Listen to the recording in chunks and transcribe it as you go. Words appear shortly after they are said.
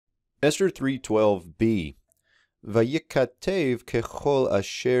Esther 3:12b. Vayikatev kechol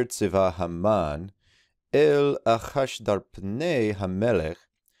asher tzeva Haman el achashdarpnei hamelech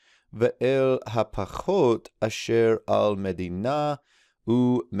ve'el hapachot asher al medina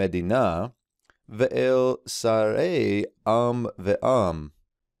u medina ve'el sarei am ve'am.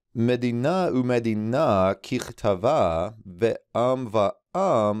 Medina u medina kichtava ve'am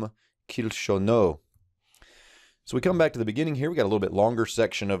va'am kilshono. So we come back to the beginning here. We got a little bit longer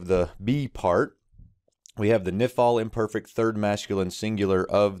section of the B part. We have the nifal imperfect third masculine singular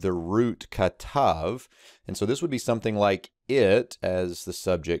of the root katav. And so this would be something like it, as the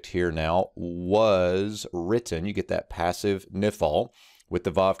subject here now, was written. You get that passive nifal with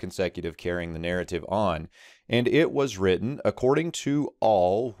the vav consecutive carrying the narrative on. And it was written according to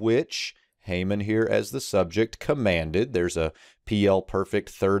all which Haman here as the subject commanded. There's a PL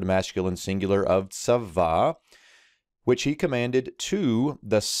perfect third masculine singular of tzava, which he commanded to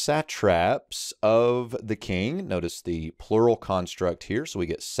the satraps of the king. Notice the plural construct here, so we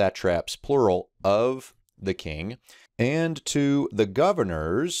get satraps plural of the king, and to the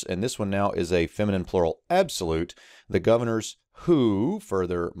governors, and this one now is a feminine plural absolute, the governors who,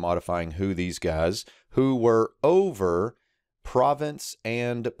 further modifying who these guys, who were over province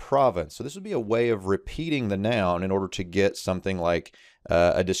and province. So this would be a way of repeating the noun in order to get something like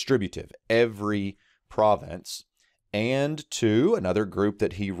a distributive, every province, and to another group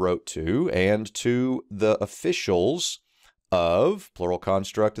that he wrote to, and to the officials of, plural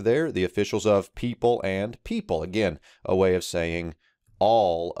construct there, the officials of people and people. Again, a way of saying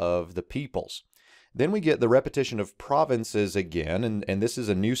all of the peoples. Then we get the repetition of provinces again, and this is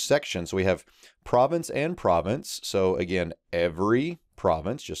a new section. So we have province and province. So again, every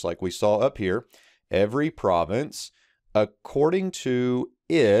province, just like we saw up here, every province, according to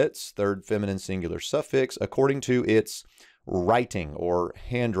its, third feminine singular suffix, according to its writing or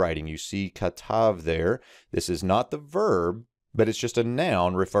handwriting. You see katav there. This is not the verb, but it's just a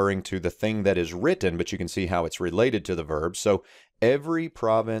noun referring to the thing that is written, but you can see how it's related to the verb. So every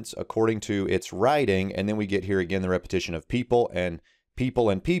province according to its writing, and then we get here again the repetition of people and people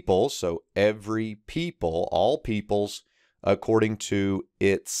and peoples. So every people, all peoples, according to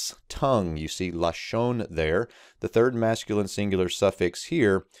its tongue. You see lashon there. The third masculine singular suffix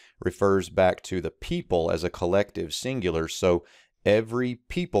here refers back to the people as a collective singular. So every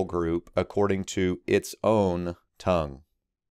people group according to its own tongue.